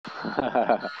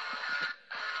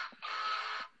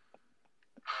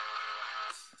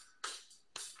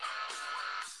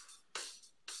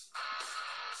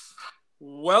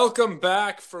Welcome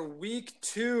back for week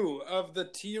 2 of the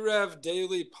T-Rev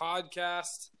Daily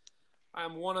Podcast.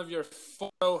 I'm one of your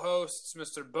co-hosts,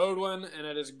 Mr. Bodwin, and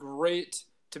it is great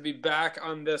to be back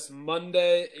on this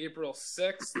Monday, April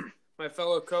 6th. My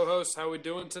fellow co-hosts, how are we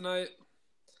doing tonight?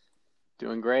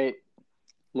 Doing great.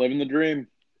 Living the dream.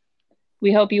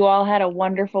 We hope you all had a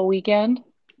wonderful weekend.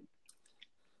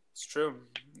 It's true.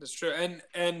 It's true.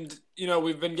 And you know,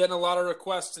 we've been getting a lot of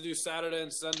requests to do Saturday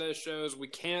and Sunday shows. We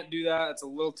can't do that. It's a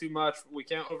little too much. We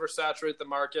can't oversaturate the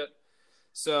market.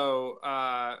 So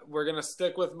we're going to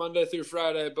stick with Monday through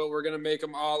Friday, but we're going to make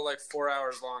them all like 4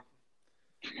 hours long.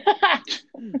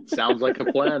 Sounds like a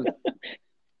plan.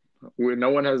 No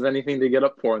one has anything to get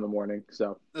up for in the morning,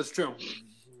 so. That's true.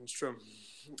 That's true.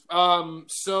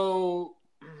 So,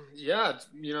 yeah,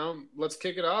 you know, let's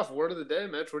kick it off. Word of the day,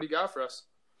 Mitch. What do you got for us?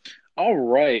 All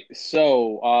right,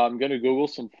 so I'm going to Google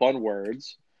some fun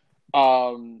words,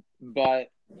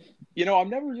 but you know, I'm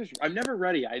never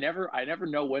ready. I never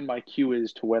know when my cue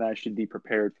is to when I should be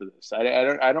prepared for this.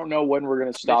 I don't know when we're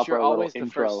going to stop You're our always little the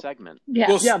intro. first segment. Yeah.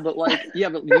 Well,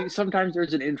 but sometimes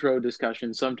there's an intro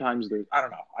discussion. Sometimes there's, I don't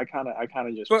know. I kind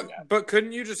of just forget. But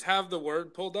couldn't you just have the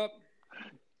word pulled up?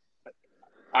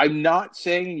 I'm not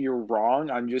saying you're wrong.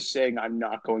 I'm just saying I'm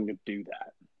not going to do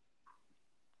that.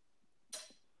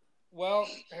 Well,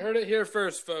 heard it here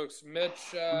first, folks.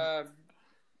 Mitch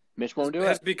won't do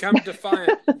has it. become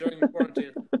defiant during the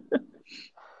quarantine.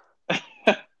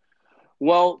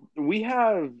 Well, we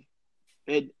have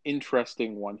an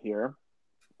interesting one here.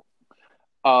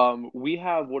 We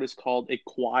have what is called a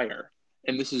choir,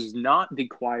 and this is not the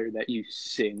choir that you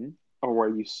sing or where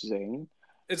you sing.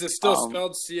 Is it still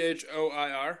spelled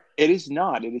CHOIR? It is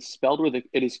not. It is spelled with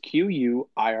it is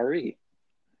QUIRE,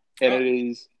 and it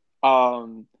is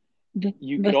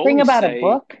you could the thing always about say, a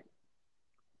book?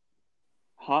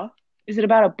 Huh? Is it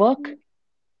about a book?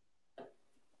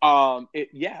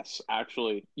 Yes,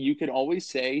 actually. You can always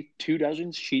say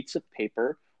 24 sheets of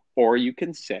paper, or you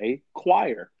can say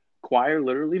choir. Choir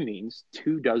literally means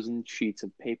 24 sheets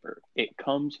of paper. It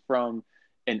comes from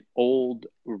an old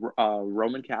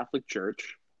Roman Catholic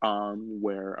church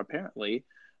where apparently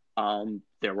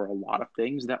there were a lot of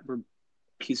things that were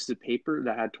pieces of paper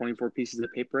that had 24 pieces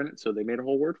of paper in it, so they made a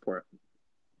whole word for it.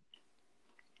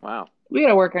 Wow. We got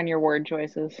to work on your word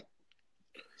choices.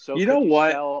 So you know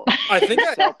what? Could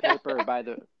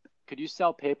you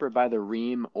sell paper by the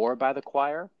ream or by the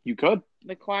choir? You could.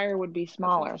 The choir would be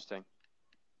smaller. That's interesting.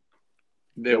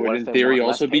 They would, in theory,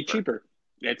 also be cheaper.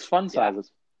 It's fun sizes.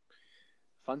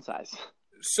 Fun size.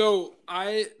 So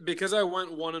because I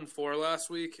went 1 and 4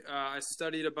 last week, I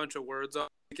studied a bunch of words all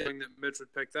weekend that Mitch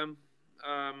would pick them.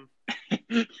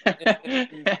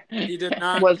 He did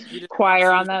not. Was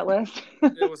choir on that list?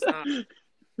 It was not.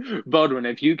 Bodwin,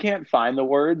 if you can't find the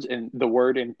word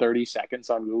in 30 seconds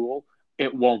on Google,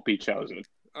 it won't be chosen.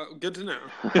 Good to know.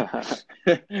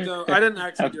 No, I didn't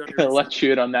actually do any research. I'll let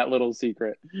you in on that little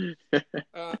secret.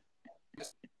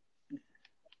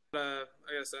 I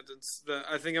got a sentence that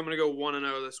I think I'm going to go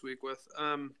 1-0 this week with.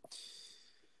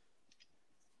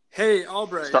 Hey,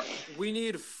 Albright, we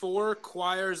need 4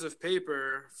 choirs of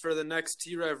paper for the next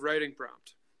T-Rev writing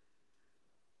prompt.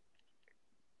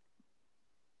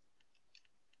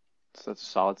 So that's a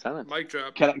solid sentence. Mic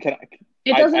drop. Can I?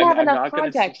 It doesn't have enough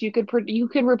context. You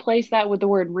could replace that with the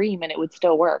word ream and it would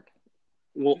still work.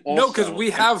 Well, no, because we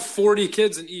have 40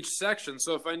 kids in each section,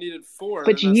 so if I needed 4...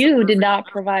 But you did not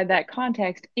provide that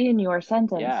context in your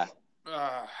sentence. Yeah.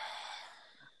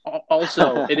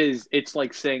 Also, it's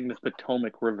like saying the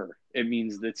Potomac River. It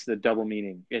means it's the double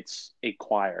meaning. It's a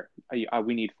choir.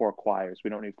 We need 4 choirs. We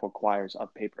don't need 4 choirs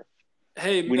of paper.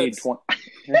 Hey, we need 20.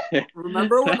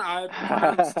 Remember when I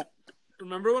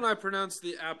pronounced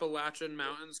the Appalachian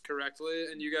Mountains correctly,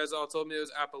 and you guys all told me it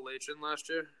was Appalachian last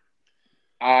year?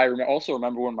 I also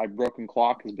remember when my broken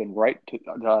clock has been right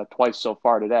twice so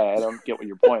far today. I don't get what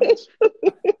your point is.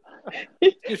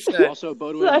 Also,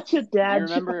 Bodwin, such a dad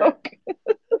joke.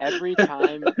 every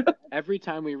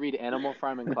time we read Animal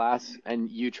Farm in class,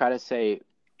 and you try to say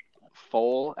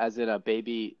foal as in a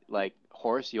baby like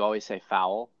horse, you always say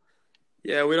fowl.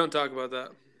 Yeah, we don't talk about that.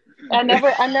 I'm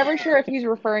never sure if he's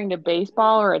referring to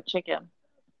baseball or a chicken.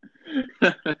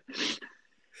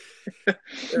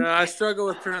 Yeah, I struggle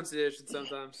with pronunciation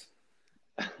sometimes.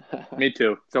 Me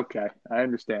too. It's okay. I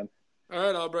understand. All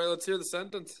right, Albright, let's hear the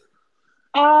sentence.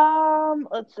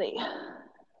 Let's see.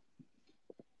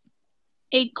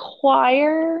 A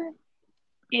choir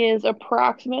is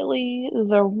approximately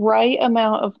the right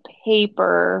amount of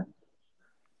paper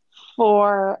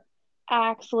for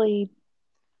actually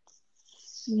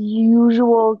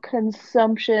usual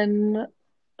consumption.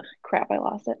 Crap, I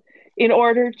lost it. In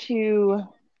order to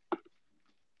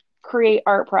create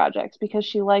art projects, because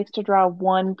she likes to draw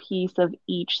one piece of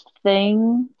each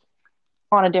thing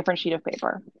on a different sheet of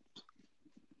paper.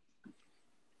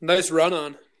 Nice run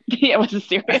on. Yeah, it was a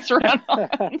serious run on.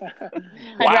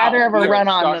 I'd rather have a run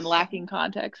on than lacking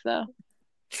context, though.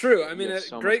 True. I mean,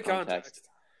 so great context.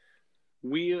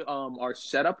 We are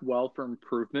set up well for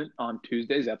improvement on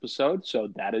Tuesday's episode, so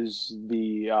that is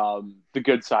the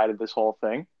good side of this whole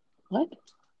thing. What?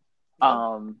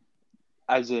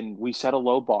 As in, we set a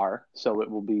low bar, so it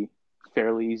will be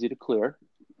fairly easy to clear.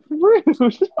 Rude.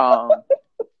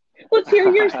 Let's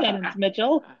hear your sentence,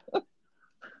 Mitchell.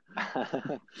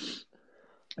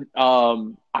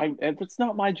 It's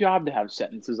not my job to have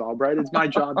sentences, Albright. It's my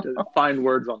job to find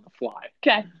words on the fly.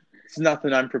 Okay. It's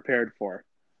nothing I'm prepared for.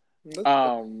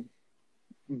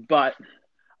 But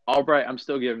Albright, I'm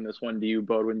still giving this one to you,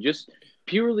 Bodwin, just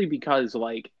purely because,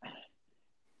 like,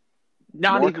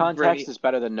 not more even context is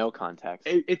better than no context.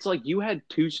 It's like you had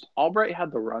Albright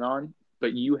had the run on,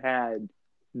 but you had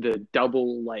the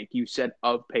double, like you said,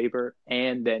 of paper,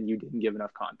 and then you didn't give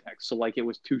enough context. So, like, it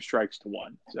was 2 strikes to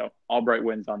 1. So Albright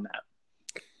wins on that.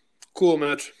 Cool,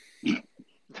 Mitch.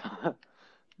 All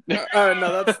right,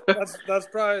 no, that's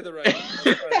probably the right.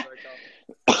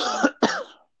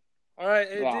 All right,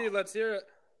 AD, let's hear it.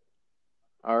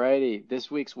 Alrighty, this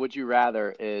week's Would You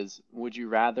Rather is: would you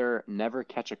rather never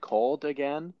catch a cold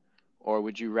again, or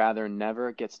would you rather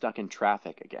never get stuck in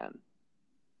traffic again?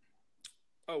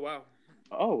 Oh, wow.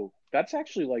 Oh, that's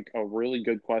actually like a really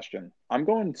good question. I'm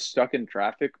going stuck in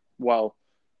traffic. Well,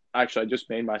 actually, I just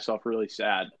made myself really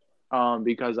sad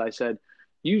because I said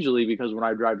usually because when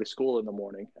I drive to school in the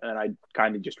morning, and I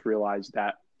kind of just realized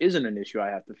that isn't an issue I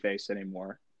have to face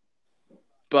anymore.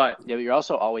 But yeah, but you're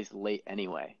also always late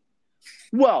anyway.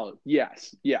 Well,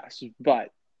 yes,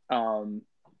 but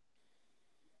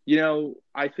you know,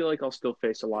 I feel like I'll still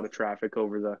face a lot of traffic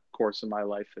over the course of my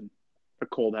life, and a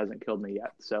cold hasn't killed me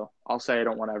yet. So I'll say I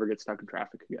don't want to ever get stuck in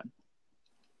traffic again.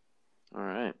 All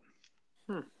right.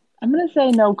 I'm gonna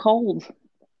say no cold.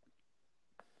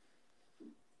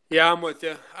 Yeah, I'm with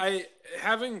you.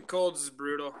 Having colds is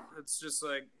brutal. It's just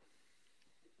like.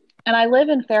 And I live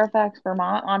in Fairfax,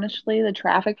 Vermont. Honestly, the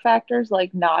traffic factor's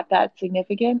like not that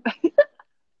significant.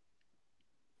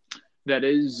 That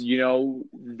is, you know,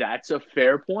 that's a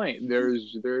fair point.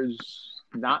 There's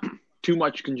not too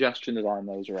much congestion on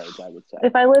those roads, I would say.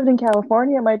 If I lived in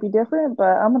California, it might be different,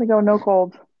 but I'm gonna go no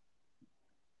cold.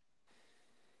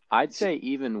 I'd say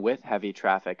even with heavy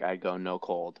traffic, I'd go no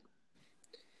cold.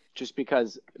 Just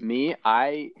because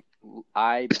I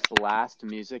blast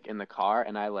music in the car,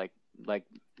 and I like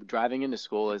driving into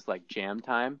school is like jam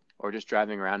time, or just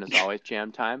driving around is always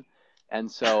jam time. And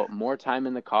so more time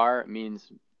in the car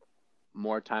means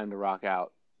more time to rock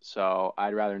out. So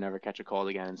I'd rather never catch a cold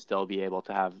again and still be able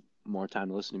to have more time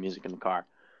to listen to music in the car.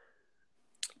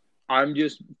 I'm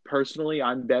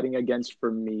betting against,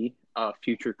 for me,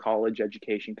 future college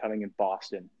education coming in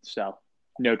Boston. So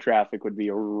no traffic would be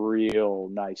a real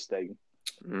nice thing.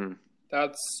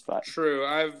 That's true.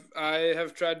 I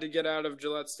have tried to get out of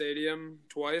Gillette Stadium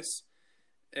twice,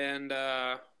 and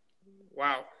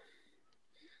wow.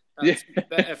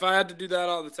 If I had to do that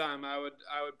all the time, I would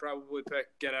probably pick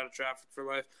get out of traffic for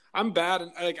life. I'm bad,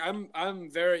 and I'm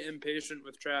very impatient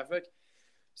with traffic,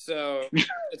 so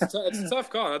it's a tough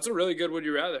call. That's a really good would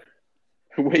you rather.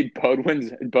 Wait,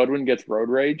 Bodwin gets road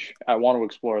rage? I want to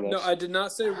explore this. No, I did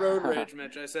not say road rage,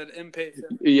 Mitch. I said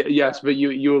impatient. Yes, but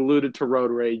you alluded to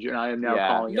road rage, and I am now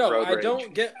calling it road rage.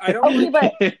 I don't. Okay,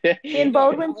 but in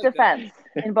Bodwin's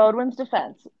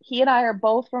defense, he and I are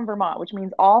both from Vermont, which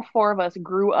means all 4 of us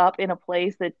grew up in a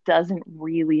place that doesn't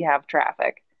really have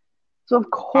traffic. So of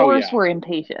course we're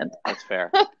impatient. That's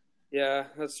fair. Yeah,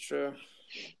 that's true.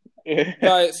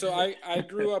 Right, so I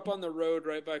grew up on the road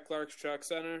right by Clark's Truck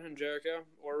Center in Jericho,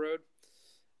 Orr Road,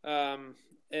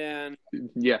 and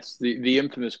yes, the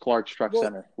infamous Clark's Truck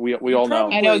Center. We all know.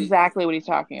 I know exactly what he's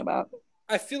talking about.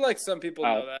 I feel like some people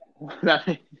know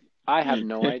that. I have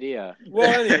no idea. Well,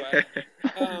 anyway,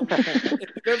 if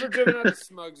you've ever driven out to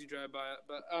Smugs, you drive by it.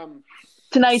 But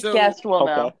tonight's guest will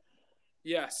know.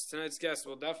 Yes, tonight's guest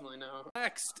will definitely know.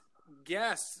 Next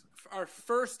guest. Our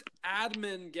first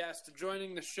admin guest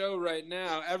joining the show right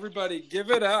now. Everybody give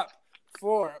it up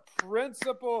for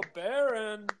Principal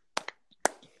Barron.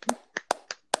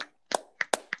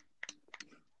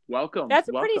 Welcome. That's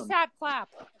a pretty sad clap.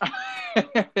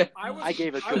 I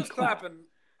gave a good clapping.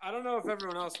 I don't know if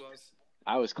everyone else was.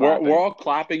 I was We're clapping. all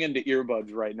clapping into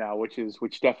earbuds right now, which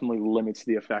definitely limits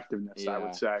the effectiveness. I Yeah.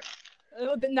 would say.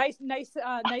 Nice save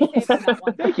on that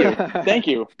one. Thank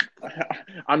you.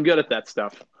 I'm good at that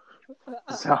stuff.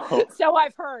 So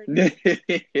I've heard.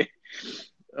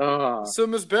 So,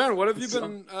 Ms. Barron, what have you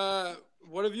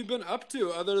been up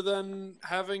to other than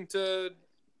having to,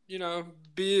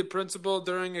 be a principal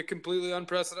during a completely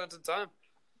unprecedented time?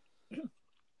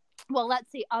 Well,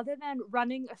 let's see. Other than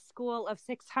running a school of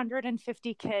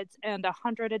 650 kids and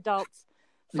 100 adults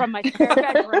from my spare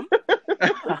bedroom,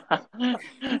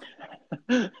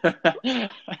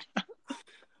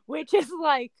 which is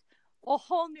like a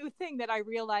whole new thing that I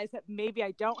realized that maybe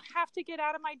I don't have to get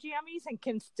out of my jammies and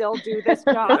can still do this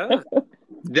job.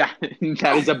 That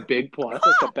is a big plus.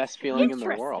 That's the best feeling in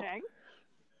the world.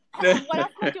 What else am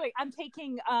I doing?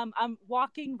 I'm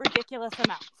walking ridiculous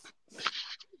amounts.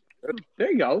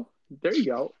 There you go.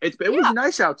 It was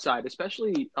nice outside,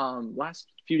 especially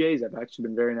last few days. Have actually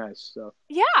been very nice. So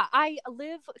yeah, I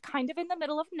live kind of in the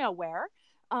middle of nowhere.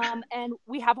 And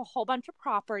we have a whole bunch of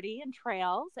property and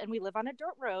trails, and we live on a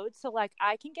dirt road. So, like,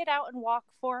 I can get out and walk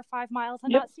 4 or 5 miles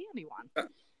and not see anyone.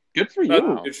 Good for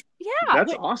you. Yeah.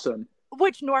 That's awesome.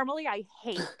 Which normally I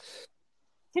hate,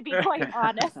 to be quite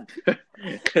honest.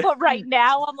 But right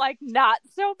now, I'm like, not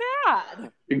so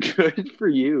bad. Good for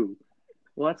you.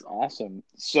 Well, that's awesome.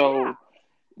 So,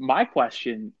 my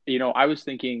question, I was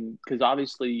thinking, because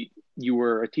obviously you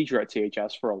were a teacher at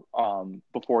CHS for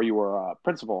before you were a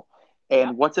principal.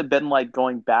 And what's it been like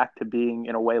going back to being,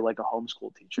 in a way, like a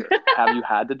homeschool teacher? Have you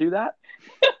had to do that?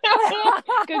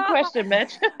 Good question,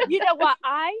 Mitch. You know what?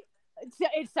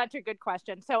 It's such a good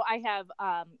question. So I have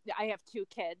 2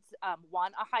 kids.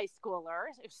 One a high schooler,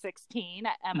 16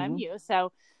 at MMU.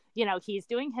 So, he's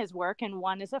doing his work, and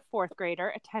one is a 4th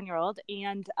grader, a 10-year-old.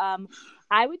 And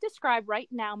I would describe right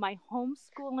now my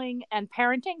homeschooling and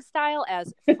parenting style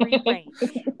as free range.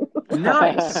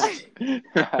 Nice. So,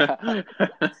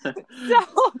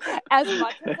 as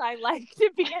much as I like to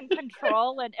be in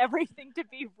control and everything to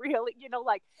be really,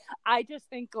 I just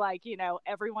think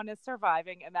everyone is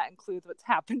surviving, and that includes what's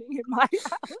happening in my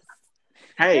house.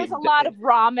 Hey, there's a lot of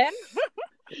ramen.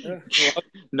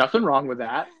 Nothing wrong with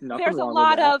that. There's a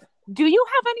lot of, do you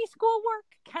have any schoolwork?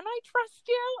 Can I trust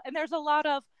you? And there's a lot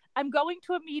of, I'm going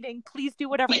to a meeting. Please do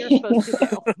whatever you're supposed to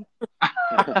do.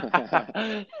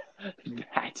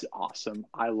 That's awesome.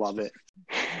 I love it.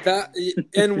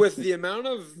 And with the amount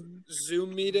of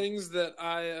Zoom meetings that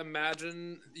I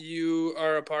imagine you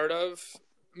are a part of,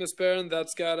 Miss Barron,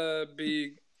 that's gotta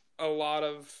be a lot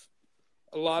of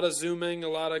Zooming, a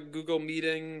lot of Google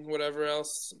Meeting, whatever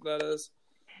else that is.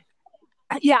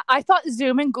 Yeah, I thought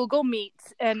Zoom and Google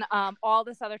Meets and all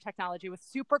this other technology was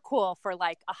super cool for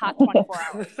like a hot 24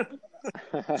 hours. And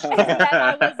then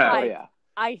I was like,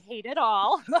 I hate it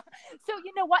all. So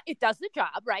you know what? It does the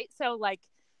job, right? So like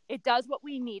it does what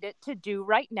we need it to do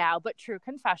right now. But true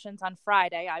confessions, on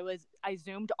Friday, I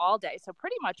Zoomed all day. So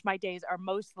pretty much my days are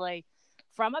mostly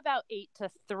from about 8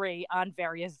 to 3 on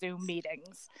various Zoom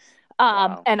meetings.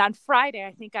 And on Friday,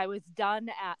 I think I was done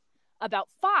at about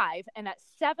 5, and at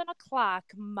 7:00,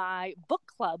 my book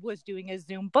club was doing a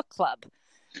Zoom book club.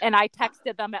 And I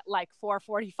texted them at like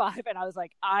 4:45, and I was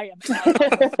like, I am out on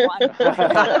this one.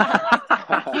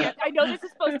 I know this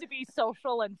is supposed to be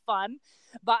social and fun,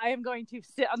 but I am going to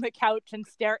sit on the couch and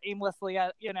stare aimlessly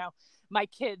at, my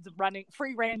kids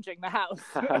free ranging the house.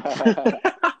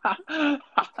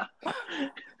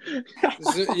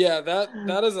 Yeah,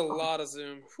 that is a lot of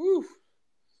Zoom. Whew.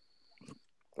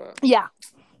 But, yeah.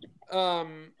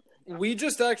 We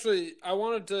just actually, I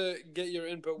wanted to get your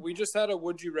input. We just had a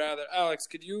would you rather. Alex,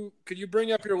 could you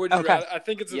bring up your would you rather? I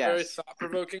think it's very thought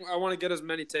provoking. I want to get as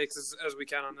many takes as we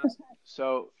can on this.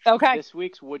 So this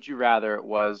week's would you rather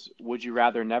was, would you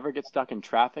rather never get stuck in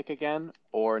traffic again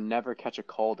or never catch a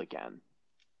cold again?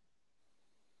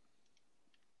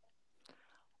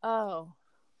 Oh.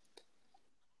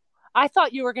 I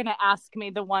thought you were going to ask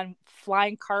me the one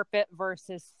flying carpet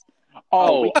versus.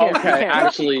 Oh, okay.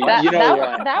 Actually,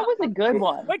 that was a good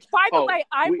one. Which, by the way,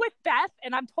 I'm with Beth,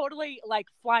 and I'm totally like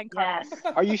flying carpet. Yes.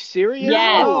 Are you serious?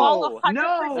 Yes. No.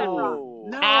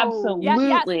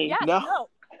 Absolutely. Yes, no.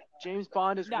 James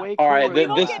Bond is way cooler. All right, we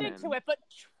won't get into it, but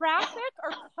traffic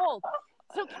or cold?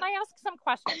 So can I ask some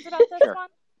questions about this one?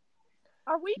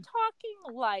 Are we talking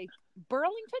like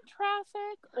Burlington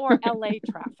traffic or LA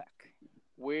traffic?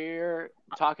 We're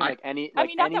talking like any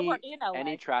not that we're in LA.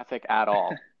 Any traffic at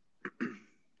all.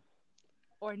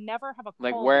 Or never have a cold.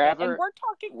 Like wherever, and we're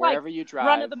talking wherever like you drive,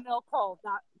 run-of-the-mill cold,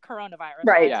 not coronavirus.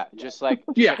 Right. Yeah, just like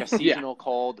a seasonal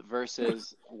cold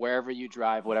versus wherever you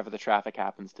drive, whatever the traffic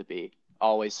happens to be.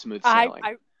 Always smooth sailing.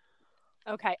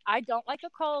 Okay, I don't like a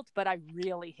cold, but I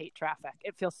really hate traffic.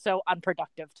 It feels so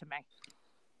unproductive to me.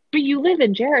 But you live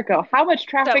in Jericho. How much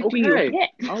traffic do you Okay.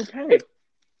 hit? Okay.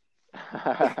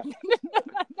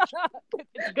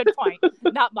 It's a good point.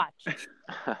 Not much.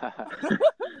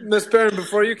 Miss Barron,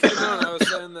 before you came on, I was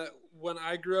saying that when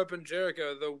I grew up in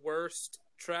Jericho, the worst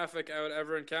traffic I would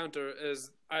ever encounter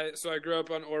is I grew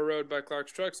up on Orr Road by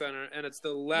Clark's Truck Center, and it's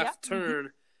the left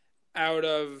turn out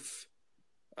of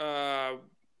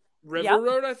River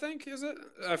Road, I think, is it?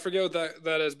 I forget what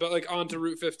that is, but like onto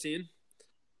Route 15.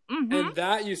 Mm-hmm. And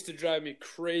that used to drive me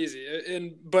crazy.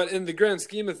 But in the grand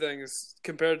scheme of things,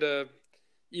 compared to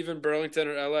even Burlington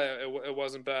or LA, it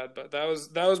wasn't bad. But that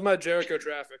was my Jericho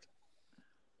traffic.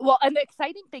 Well, and the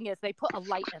exciting thing is they put a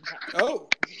light in there. Oh,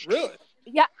 really?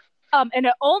 Yeah. And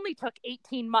it only took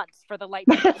 18 months for the light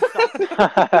to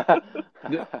start.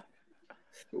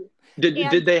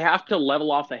 Did they have to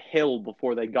level off a hill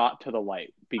before they got to the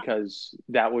light? Because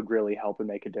that would really help and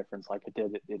make a difference, like it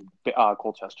did in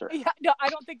Colchester. Yeah, no, I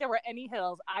don't think there were any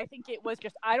hills. I think it was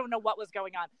just, I don't know what was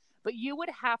going on. But you would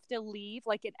have to leave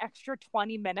like an extra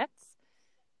 20 minutes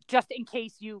just in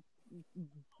case you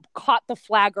caught the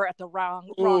flagger at the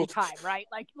wrong time, right?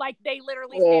 Like they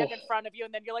literally stand in front of you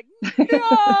and then you're like, no!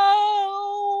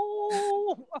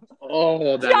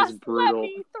 Oh, that is brutal.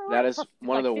 That is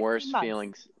one of the worst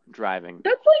feelings driving.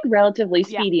 That's like relatively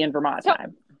speedy in Vermont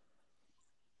time.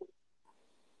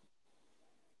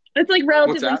 It's like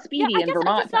relatively speedy in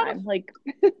Vermont time. Like,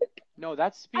 no,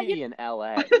 that's speedy in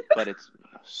LA, but it's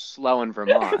slow in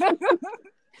Vermont.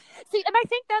 See, and I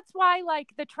think that's why, like,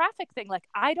 the traffic thing, like,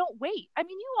 I don't wait. I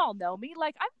mean, you all know me.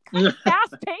 Like, I'm kind of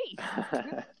fast-paced.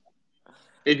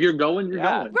 If you're going, you're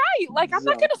going. Right. Like, I'm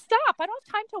not going to stop. I don't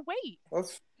have time to wait.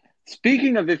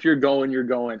 Speaking of if you're going, you're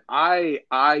going. I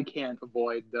can't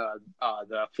avoid the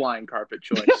flying carpet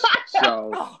choice.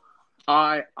 So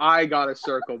I got to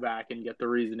circle back and get the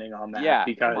reasoning on that. Yeah,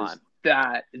 because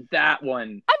that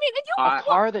one. I mean, a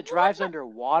car that drives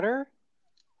underwater.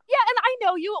 Yeah, and I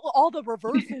know you all the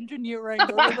reverse engineering. I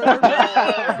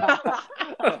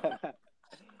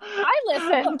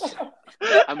listened.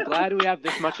 I'm glad we have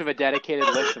this much of a dedicated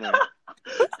listener.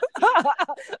 Blah blah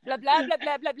blah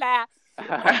blah blah blah.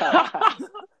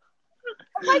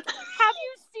 Like, have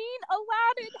you seen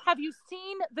Aladdin? Have you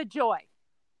seen The Joy?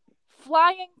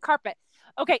 Flying carpet.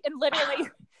 Okay, and literally,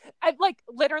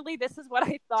 this is what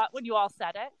I thought when you all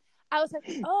said it. I was like,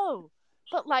 oh.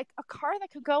 But like a car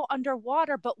that could go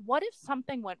underwater, but what if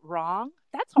something went wrong?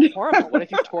 That's horrible. What if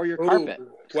you tore your carpet?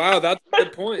 Wow, that's a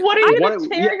good point. What are you going to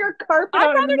tear your carpet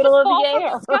out in the middle of the air?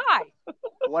 From the sky.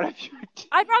 What if you?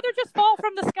 I'd rather just fall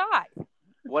from the sky.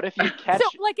 What if you catch? So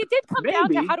like it did come down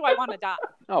to how do I want to die?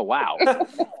 Oh wow!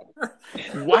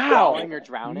 Wow, you're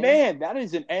drowning. Man, that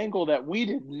is an angle that we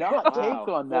did not take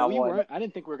on that one. I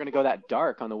didn't think we were going to go that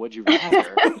dark on the Would You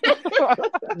Rather.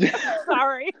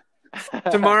 Sorry.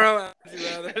 Tomorrow, Would You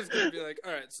Rather is going to be like,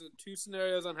 all right, so 2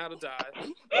 scenarios on how to die.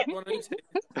 One on each.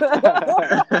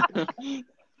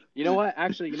 You know what?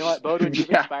 Actually, Bowden, you've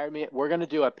inspired me. We're going to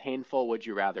do a painful Would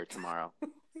You Rather tomorrow.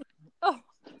 Oh,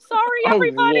 sorry,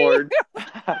 everybody. Oh,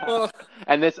 Lord.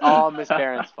 And it's all Miss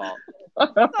Barron's fault.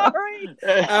 Sorry.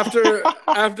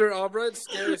 After Albright's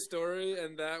scary story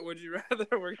and that Would You Rather,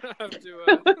 we're going to have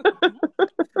to...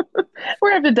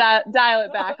 We're going to have to dial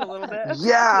it back a little bit.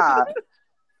 Yeah.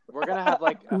 We're gonna have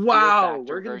like a we're gonna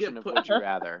version get of Would You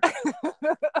Rather.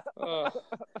 Oh,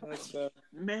 that's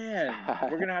man,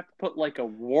 we're gonna have to put like a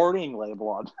warning label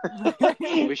on.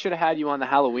 We should have had you on the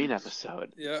Halloween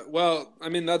episode. Yeah, well, I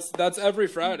mean that's every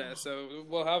Friday, so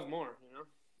we'll have more, you know.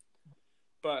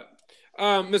 But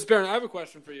Ms. Barron, I have a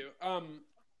question for you. So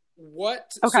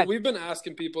we've been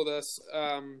asking people this,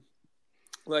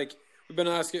 we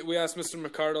asked Mr.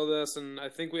 McCardle this, and I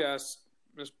think we asked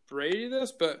Miss Brady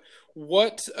this, but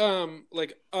what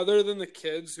other than the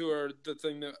kids who are the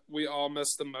thing that we all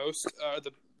miss the most,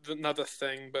 not the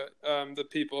thing, but the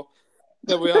people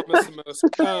that we all miss the most,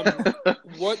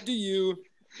 what do you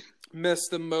miss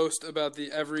the most about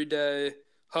the everyday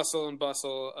hustle and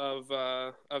bustle of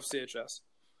CHS?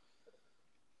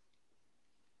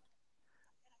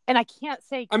 And I can't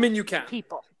say. I mean, you can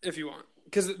people if you want,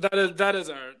 because that is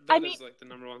the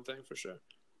number one thing for sure.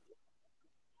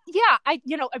 Yeah,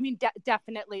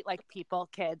 definitely like people,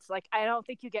 kids. Like, I don't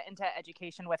think you get into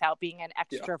education without being an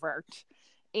extrovert.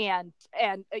 Yeah.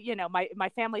 And my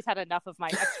family's had enough of my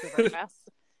extrovertness,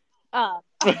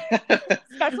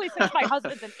 especially since my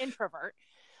husband's an introvert.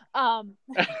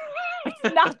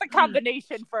 It's not the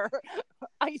combination for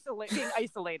being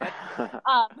isolated.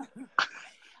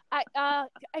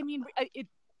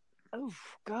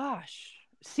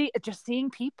 Just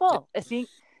seeing people,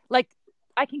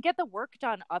 I can get the work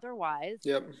done otherwise.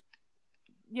 Yep.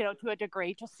 You know, to a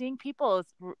degree, just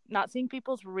not seeing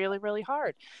people is really, really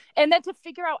hard. And then to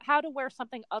figure out how to wear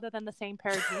something other than the same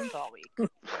pair of jeans all week.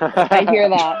 I hear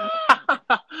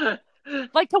that.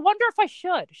 Like, to wonder if I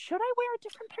should I wear a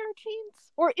different pair of jeans,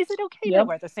 or is it okay to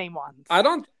wear the same ones? I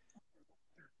don't.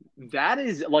 That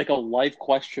is like a life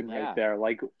question Yeah. right there.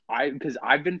 Like because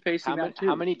I've been facing that too.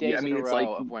 How many days I mean, in a it's row like,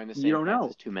 of wearing the you same don't pants know.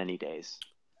 is too many days?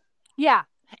 Yeah.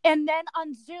 And then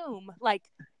on Zoom, like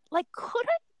could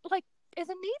I, like, is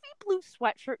a navy blue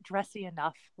sweatshirt dressy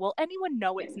enough? Will anyone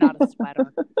know it's not a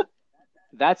sweater?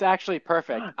 That's actually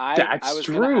perfect. I was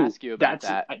going to ask you about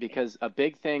that because a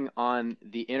big thing on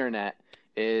the internet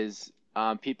is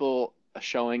people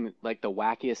showing like the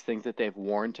wackiest things that they've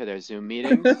worn to their Zoom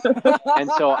meetings. And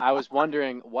so I was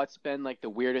wondering, what's been like the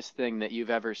weirdest thing that you've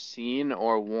ever seen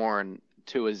or worn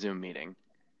to a Zoom meeting?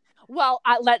 Well,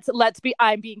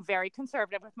 I'm being very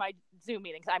conservative with my Zoom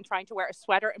meetings. I'm trying to wear a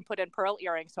sweater and put in pearl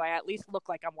earrings so I at least look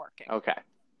like I'm working. Okay.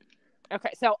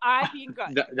 So I'm being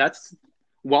good. That's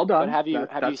well done. But have you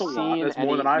that's seen that's any,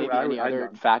 more than any other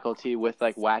done. faculty with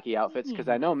like wacky outfits? Because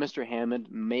I know Mr. Hammond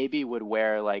maybe would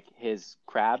wear like his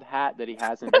crab hat that he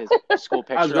has in his school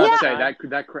picture. I was all about the to say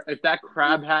time. if that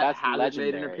crab hat That's hasn't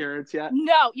made an legendary. appearance yet.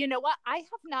 No, you know what? I have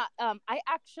not.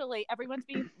 Everyone's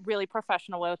being really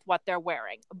professional with what they're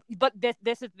wearing. But this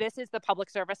is the public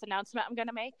service announcement I'm going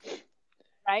to make,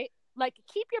 right? Like,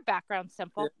 keep your background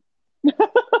simple. Don't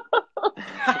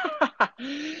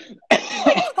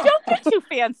get too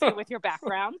fancy with your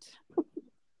background.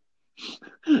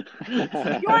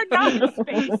 You're not in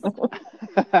space.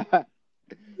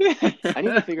 I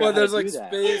need to figure out how there's to like do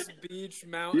that. space, beach,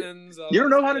 mountains. You don't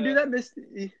know how to do that, Miss?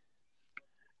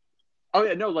 Oh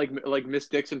yeah, no, like Miss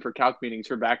Dixon for calc meetings.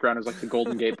 Her background is like the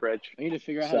Golden Gate Bridge. I need to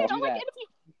figure out how to do that.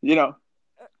 You know,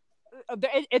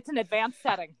 it's an advanced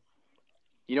setting.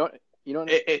 You know.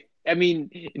 I mean,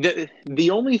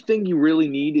 the only thing you really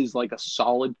need is like a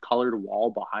solid colored wall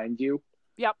behind you.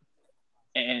 Yep.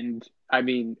 And I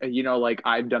mean, you know, like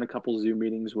I've done a couple Zoom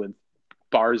meetings with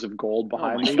bars of gold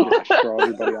behind me gosh. to throw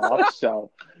everybody off.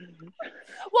 So,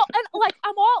 well, and like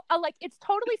I'm all like, it's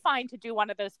totally fine to do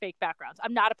one of those fake backgrounds.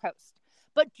 I'm not opposed,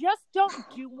 but just don't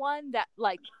do one that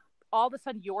like all of a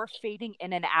sudden you're fading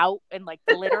in and out and like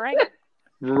glittering.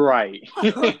 Right.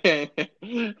 Like,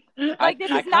 this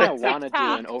I is not kind of want to do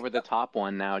TikTok. an over the top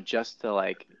one now, just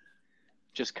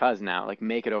cause now, like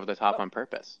make it over the top on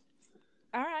purpose.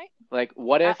 All right. Like,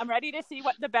 what if? I'm ready to see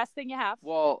what the best thing you have.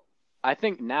 Well, I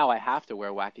think now I have to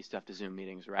wear wacky stuff to Zoom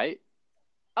meetings, right?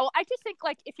 Oh, I just think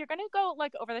like if you're gonna go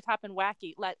like over the top and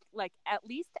wacky, at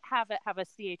least have a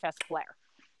CHS flair.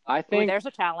 I think there's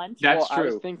a challenge. That's I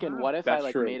was true. thinking, what if I That's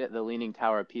like true. made it the Leaning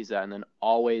Tower of Pisa and then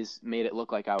always made it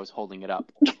look like I was holding it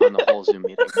up on the whole Zoom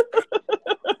meeting?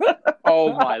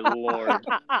 Oh my Lord.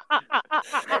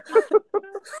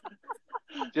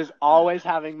 Just always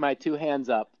having my two hands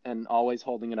up and always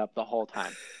holding it up the whole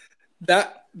time.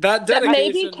 That That dedication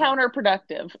may be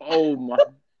counterproductive. Oh my.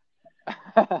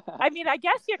 I mean, I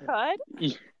guess you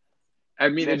could. I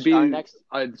mean, it'd Mitch, be our next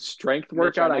a strength Mitch,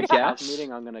 workout, our I next house guess.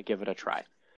 meeting, I'm gonna give it a try.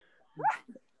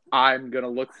 I'm gonna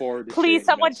look forward to Please, seeing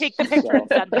someone this. take the picture and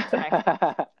send it to me.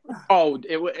 Oh,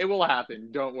 it will happen.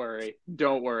 Don't worry.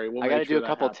 We'll I got to make do sure a that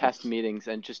couple happens. test meetings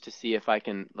and just to see if I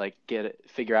can like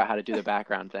figure out how to do the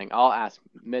background thing. I'll ask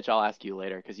Mitch. I'll ask you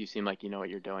later because you seem like you know what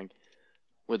you're doing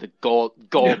with the gold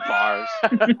bars.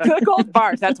 The gold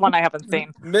bars. That's one I haven't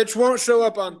seen. Mitch won't show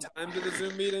up on time to the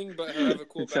Zoom meeting, but he'll have a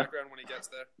cool background when he gets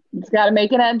there. He's got to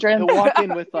make an entrance. He'll walk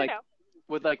in with You like know.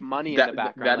 with like money in That- the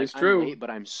background. that like, is true. I'm late, but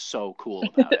I'm so cool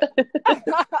about it.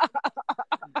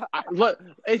 Look,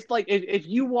 it's like if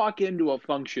you walk into a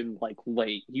function like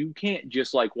late, you can't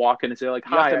just like walk in and say like,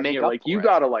 You have "Hi, to I'm make here." up Like for you it.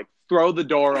 gotta like throw the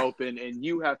door open and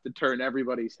you have to turn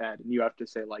everybody's head and you have to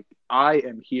say like, "I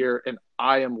am here and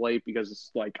I am late because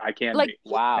it's like I can Like- be."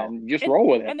 Wow. And just roll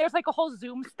with it. And there's like a whole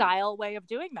Zoom style way of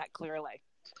doing that. Clearly,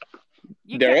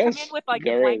 you There can't is. come in with like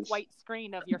There a blank is. white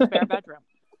screen of your spare bedroom.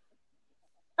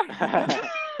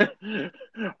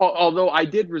 Although I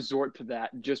did resort to that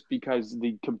just because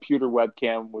the computer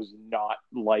webcam was not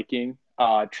liking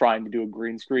trying to do a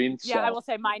green screen. Yeah, so I will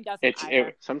say mine doesn't it's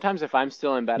either. Sometimes if I'm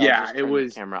still in bed, Yeah, I'll just it turn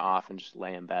was- the camera off and just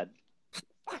lay in bed.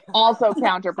 Also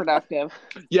counterproductive.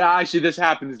 yeah, actually, this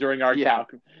happens during our Yeah.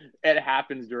 calc. It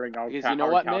happens during our, Because you know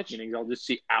our what, calc Mitch? meetings. I'll just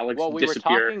see Alex Well, we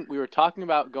disappear. were talking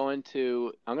about going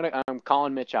to. I'm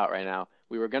calling Mitch out right now.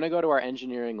 We were gonna go to our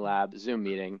engineering lab Zoom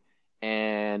meeting,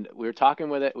 and we were talking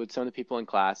with some of the people in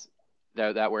class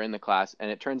that were in the class, and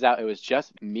it turns out it was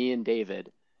just me and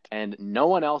David, and no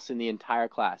one else in the entire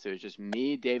class. It was just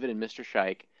me, David, and Mr.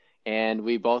 Scheich, and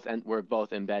we're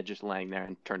both in bed just laying there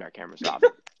and turned our cameras off.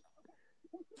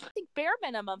 I think bare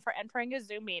minimum for entering a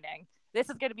Zoom meeting. This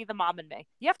is going to be the mom and me.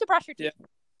 You have to brush your teeth. Yeah.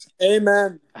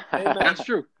 Amen. Amen. That's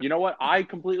true. You know what? I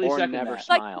completely Or second never that.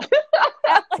 smile. No.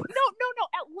 At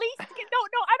least, no.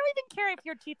 I don't even care if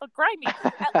your teeth look grimy.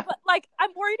 But, like, I'm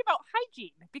worried about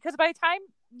hygiene because by the time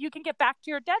you can get back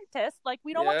to your dentist, like,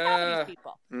 we don't want to have these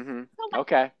people. Mm-hmm. So, like,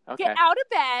 Okay. get out of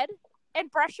bed and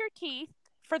brush your teeth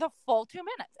for the full 2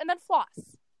 minutes, and then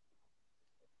floss.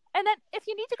 And then, if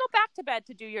you need to go back to bed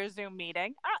to do your Zoom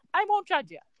meeting, I won't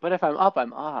judge you. But if I'm up,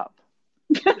 I'm up.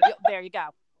 There you go.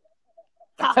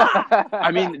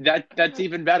 I mean, that's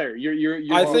even better. You're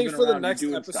I think moving for the around, next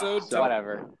you're doing episode, stuff, so.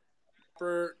 Whatever.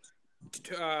 For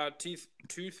teeth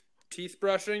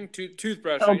brushing,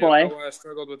 toothbrushing. Oh, boy. I don't know why I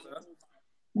struggled with that.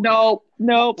 Nope.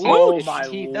 Oh It's my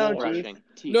teeth Lord. brushing.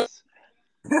 Teeth. No.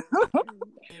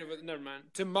 Never mind.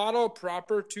 To model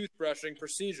proper toothbrushing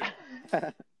procedure,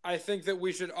 I think that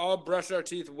we should all brush our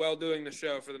teeth while doing the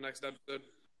show for the next episode.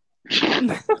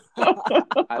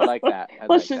 I like that.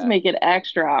 Let's just make it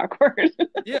extra awkward.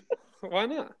 Yeah, why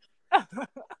not?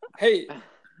 Hey,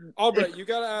 Albright, you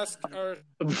gotta ask our.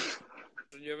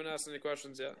 You haven't asked any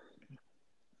questions yet.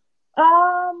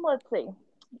 Let's see.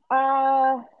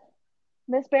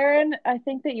 Miss Barron, I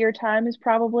think that your time is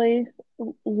probably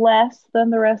less than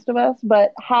the rest of us,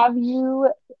 but have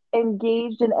you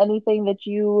engaged in anything that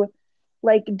you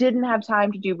didn't have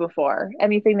time to do before?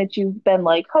 Anything that you've been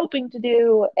hoping to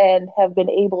do and have been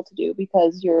able to do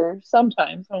because you're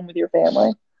sometimes home with your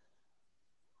family?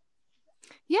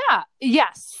 Yeah.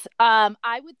 Yes.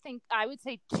 I would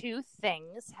say two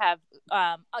things have,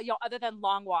 other than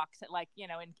long walks that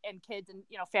and kids and,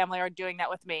 family are doing that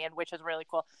with me, and which is really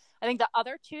cool. I think the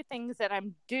other two things that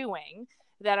I'm doing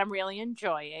that I'm really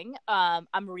enjoying,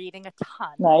 I'm reading a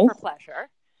ton for pleasure.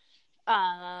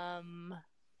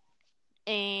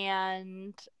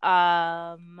 And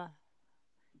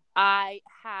I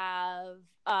have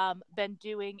been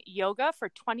doing yoga for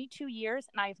 22 years,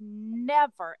 and I've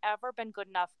never, ever been good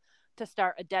enough to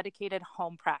start a dedicated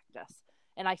home practice.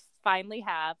 And I finally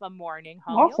have a morning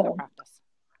home yoga practice.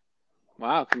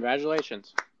 Wow,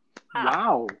 congratulations.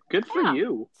 Wow, good for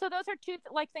you. So those are two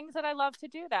things that I love to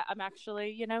do that I'm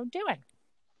actually, doing.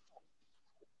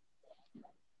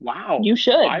 Wow. You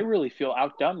should. I really feel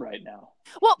outdone right now.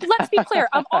 Well, let's be clear.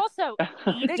 I'm also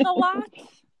eating a lot.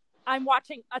 I'm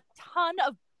watching a ton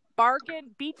of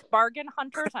beach bargain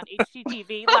hunters on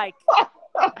HGTV.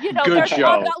 Good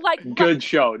show. Good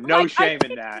show. No shame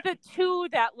in that. The two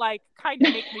that kind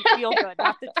of make me feel good,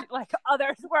 not the two,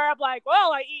 others where I'm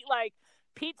well, I eat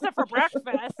pizza for breakfast.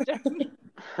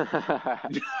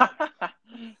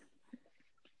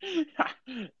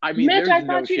 I mean, Mitch, there's I no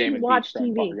thought you shame didn't in watch beach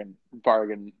TV.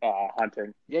 bargain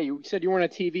hunting. Yeah, you said you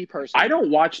weren't a TV person. I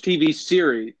don't watch TV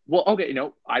series. Well, okay,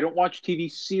 no, I don't watch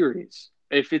TV series.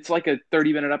 If it's a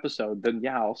 30-minute episode, then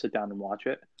yeah, I'll sit down and watch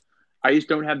it. I just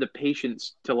don't have the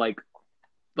patience to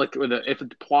if the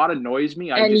plot annoys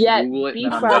me, I just Google it. Beach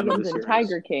and then I'm done with Bargains the and series.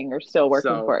 Tiger King are still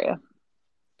working for you.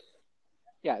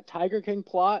 Yeah, Tiger King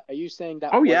plot. Are you saying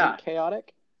that wasn't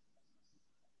chaotic?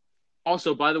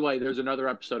 Also, by the way, there's another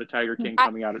episode of Tiger King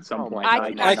coming out at some point.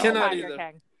 I cannot either.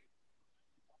 King.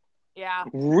 Yeah.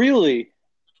 Really?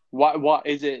 What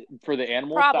is it for the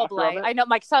animal? Probably. I know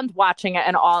my son's watching it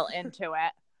and all into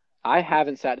it. I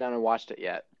haven't sat down and watched it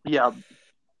yet. Yeah.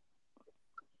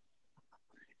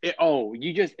 You have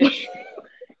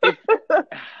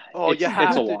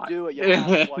to lot. do it. You have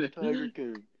to watch Tiger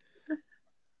King.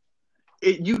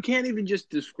 You can't even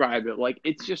just describe it.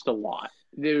 It's just a lot.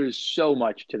 There's so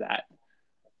much to that.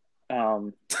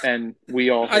 And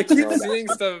we all. I keep seeing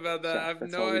stuff about that. I have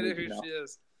no idea who she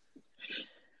is.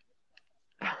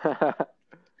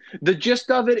 The gist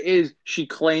of it is she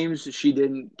claims she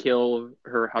didn't kill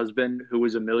her husband, who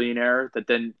was a millionaire, that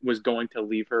then was going to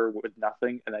leave her with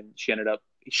nothing. And then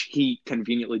he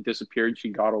conveniently disappeared. She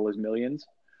got all his millions,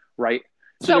 right?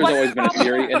 So there's always been a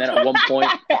theory. And then at one point,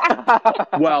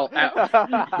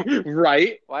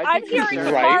 right? I'm hearing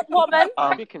smart woman.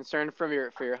 I'd be concerned for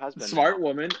your husband. Smart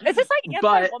woman. Is this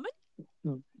anti-woman?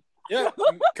 Yeah,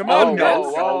 come on,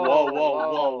 whoa.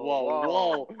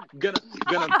 Gonna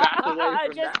back away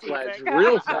from that pledge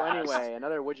real fast. So anyway,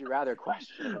 another would you rather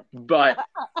question. But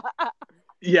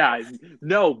yeah,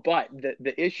 no, but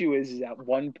the issue is at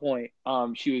one point,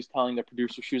 she was telling the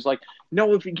producer, she was like,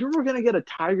 no, if you were gonna get a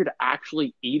tiger to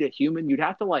actually eat a human, you'd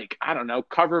have to I don't know,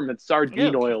 cover him in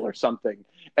sardine oil or something.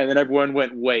 And then everyone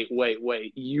went, wait,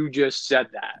 you just said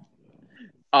that.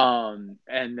 And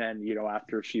then,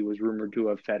 after she was rumored to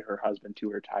have fed her husband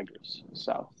to her tigers.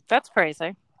 So that's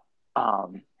crazy.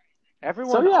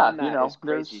 Everyone So, yeah, on that you know, is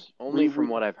crazy, there's- only we- from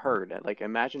what I've heard. Like,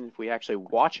 imagine if we actually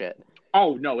watch it.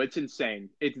 Oh no, it's insane.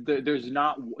 There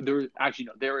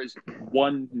is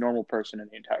one normal person in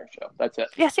the entire show. That's it.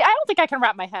 Yeah, see, I don't think I can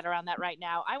wrap my head around that right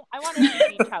now. I want to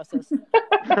see beach houses.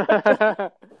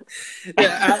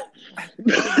 Yeah,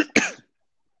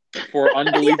 For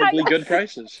unbelievably good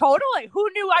prices. Totally. Who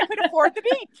knew I could afford the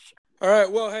beach? all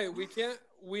right. Well, hey,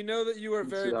 we know that you are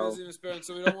very So- busy, Miss Barron,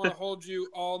 so we don't want to hold you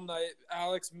all night.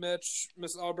 Alex, Mitch,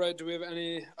 Miss Albright, do we have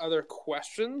any other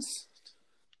questions?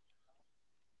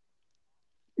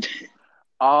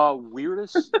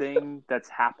 Weirdest thing that's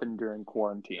happened during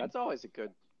quarantine. That's always a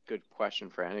good question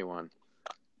for anyone.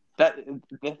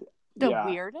 The yeah.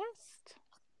 weirdest?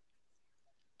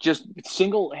 Just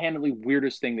single-handedly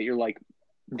weirdest thing that you're like,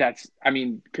 that's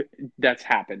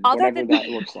happened. Other whatever than that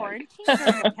being looks like.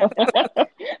 quarantined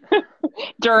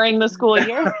During the school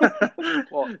year.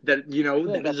 Well, I feel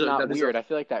like that's not weird. I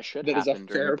feel like that should happen. That is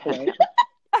a fair during point.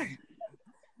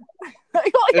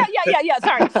 yeah.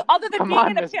 Sorry. Other than Come being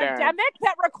on, in a Miss Barron. pandemic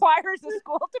that requires the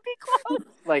school to be closed.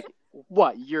 Like,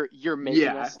 what? You're making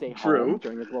Yeah, us stay true. home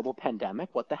during a global pandemic?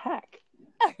 What the heck?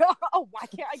 Oh, why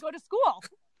can't I go to school?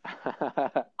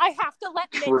 I have to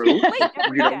let Mitch True. be late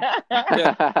every You know, day.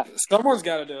 Yeah, someone's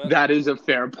got to do it. That is a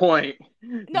fair point.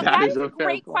 No, that is a fair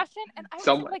great point. question, and I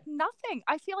feel like nothing.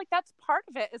 I feel like that's part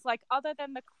of it. Is like other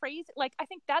than the crazy. Like I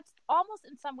think that's almost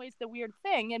in some ways the weird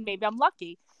thing, and maybe I'm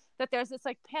lucky that there's this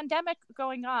like pandemic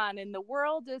going on, and the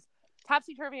world is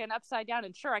topsy turvy and upside down.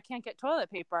 And sure, I can't get toilet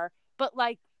paper, but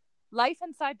like life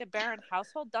inside the Barron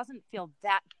household doesn't feel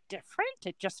that different.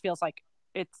 It just feels like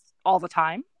it's all the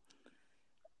time,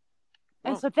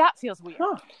 and so that feels weird.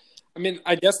 Huh. I mean,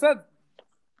 I guess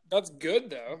that's good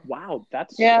though. Wow,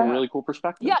 that's Yeah. a really cool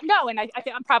perspective. Yeah, no, and I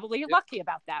think I'm probably lucky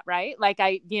about that, right? Like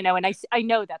I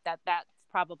know that's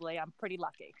probably I'm pretty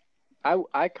lucky.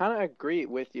 I kind of agree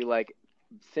with you. Like,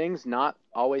 things not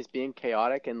always being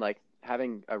chaotic and like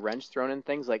having a wrench thrown in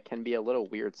things like can be a little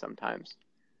weird sometimes.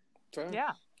 Fair.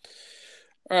 Yeah.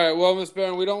 All right. Well, Miss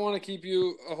Barron, we don't want to keep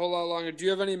you a whole lot longer. Do you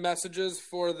have any messages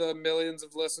for the millions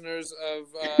of listeners of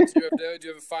TUF? Do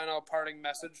you have a final parting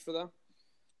message for them?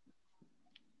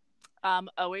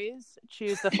 Always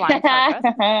choose the flying carpet.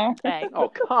 Okay. Oh,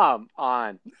 come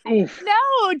on. Oof.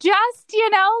 No, just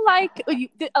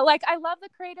like I love the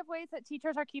creative ways that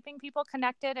teachers are keeping people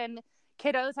connected, and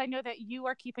kiddos, I know that you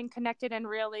are keeping connected in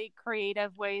really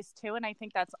creative ways too, and I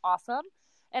think that's awesome.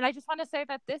 And I just want to say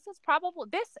that doing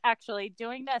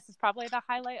this is probably the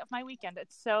highlight of my weekend.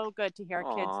 It's so good to hear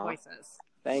kids' voices.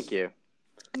 Thank you.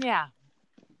 Yeah,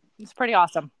 it's pretty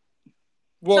awesome.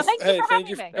 Well, So thank you for thank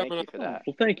you having for me. Thank coming you for that.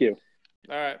 Well, thank you. on.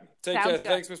 All right. Take Sounds care. good.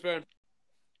 Thanks, Miss Barron.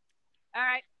 All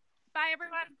right, bye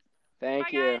everyone. Thank Bye,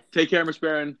 you. guys. Take care, Miss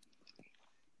Barron.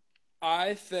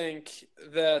 I think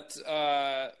that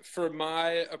for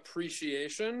my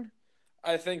appreciation,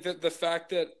 I think that the fact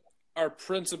that our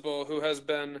principal, who has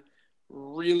been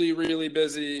really, really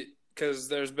busy because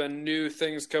there's been new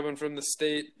things coming from the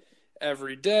state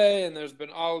every day, and there's been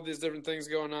all of these different things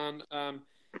going on.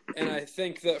 And I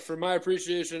think that for my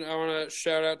appreciation, I want to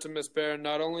shout out to Miss Barron,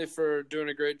 not only for doing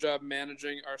a great job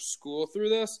managing our school through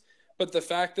this, but the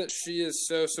fact that she is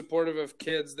so supportive of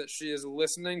kids, that she is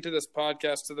listening to this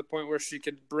podcast to the point where she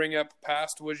could bring up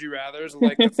past Would You Rathers,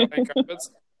 like the flying carpets,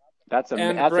 That's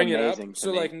and that's bring it amazing. up. To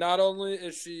So, me. like, not only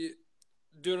is she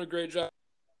doing a great job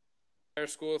our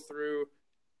school through what's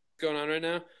going on right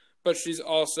now, but she's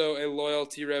also a loyal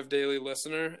T-Rev Daily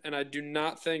listener, and I do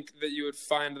not think that you would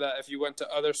find that if you went to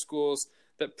other schools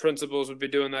that principals would be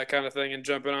doing that kind of thing and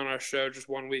jumping on our show just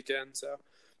one weekend. So,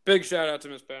 big shout out to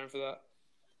Miss Barron for that.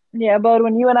 Yeah, Bud,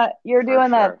 when you and you're For doing sure.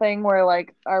 that thing where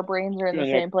like our brains are in the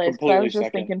Yeah, same place. 'Cause I completely was just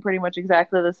second. thinking pretty much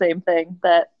exactly the same thing.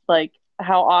 That like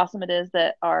how awesome it is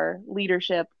that our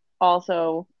leadership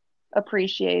also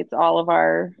appreciates all of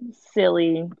our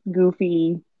silly,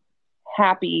 goofy,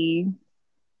 happy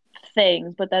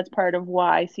things. But that's part of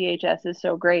why CHS is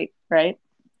so great, right?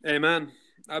 Amen.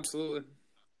 Absolutely.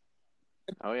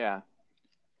 Oh yeah.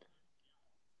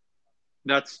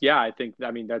 I think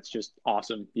that's just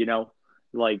awesome,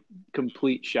 like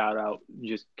complete shout out.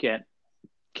 Just can't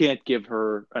give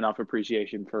her enough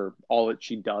appreciation for all that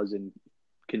she does and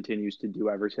continues to do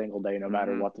every single day, no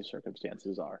matter what the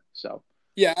circumstances are. So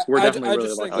Yeah, we're I definitely really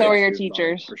just lucky. think So to are your have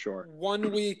teachers. for sure.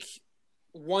 1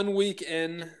 week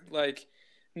in, like,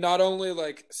 not only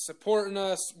like supporting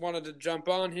us, wanted to jump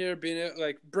on here, being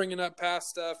like bringing up past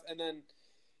stuff, and then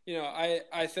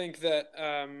I think that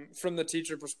from the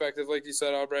teacher perspective, like you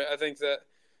said, Albright, I think that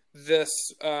this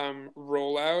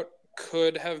rollout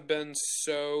could have been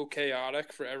so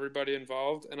chaotic for everybody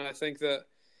involved, and I think that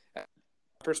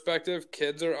perspective,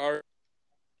 kids are already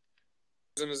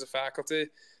as a faculty.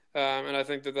 And I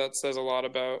think that says a lot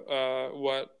about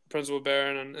what Principal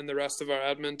Barron and the rest of our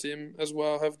admin team as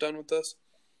well have done with this.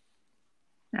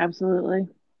 Absolutely.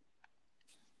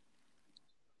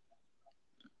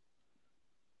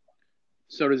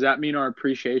 So does that mean our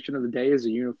appreciation of the day is a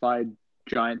unified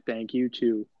giant thank you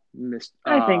to Miss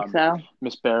I think so.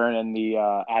 Miss Barron and the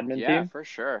admin team? Yeah, for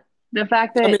sure. The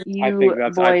fact that I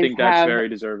think that's have very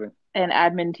deserving. An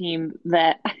admin team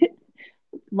that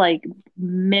like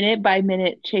minute by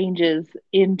minute changes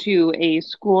into a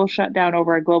school shutdown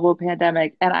over a global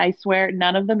pandemic, and I swear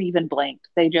none of them even blinked.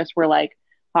 They just were like,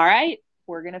 all right,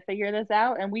 we're gonna figure this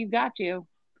out and we've got you.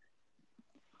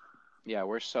 Yeah,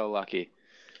 we're so lucky.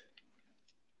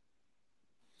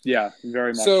 Yeah,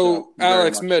 very much so. Very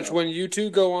Alex, much Mitch, so. when you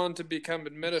two go on to become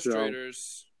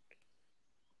administrators,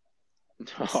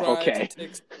 Okay.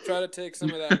 try to take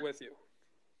some of that with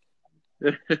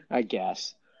you. I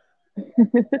guess.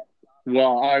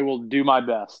 Well, I will do my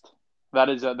best. That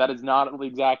is not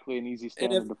exactly an easy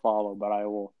standard to follow, but I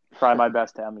will try my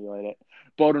best to emulate it.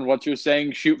 Bowden, what's your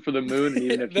saying? Shoot for the moon, and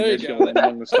even if you miss, you'll land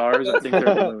among the stars. I think they're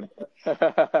the moon.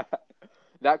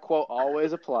 That quote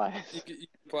always applies. You can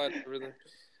apply it to everything.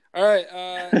 All right.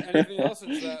 Anything else?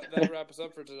 That wrap us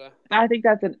up for today. I think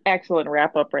that's an excellent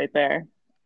wrap up right there.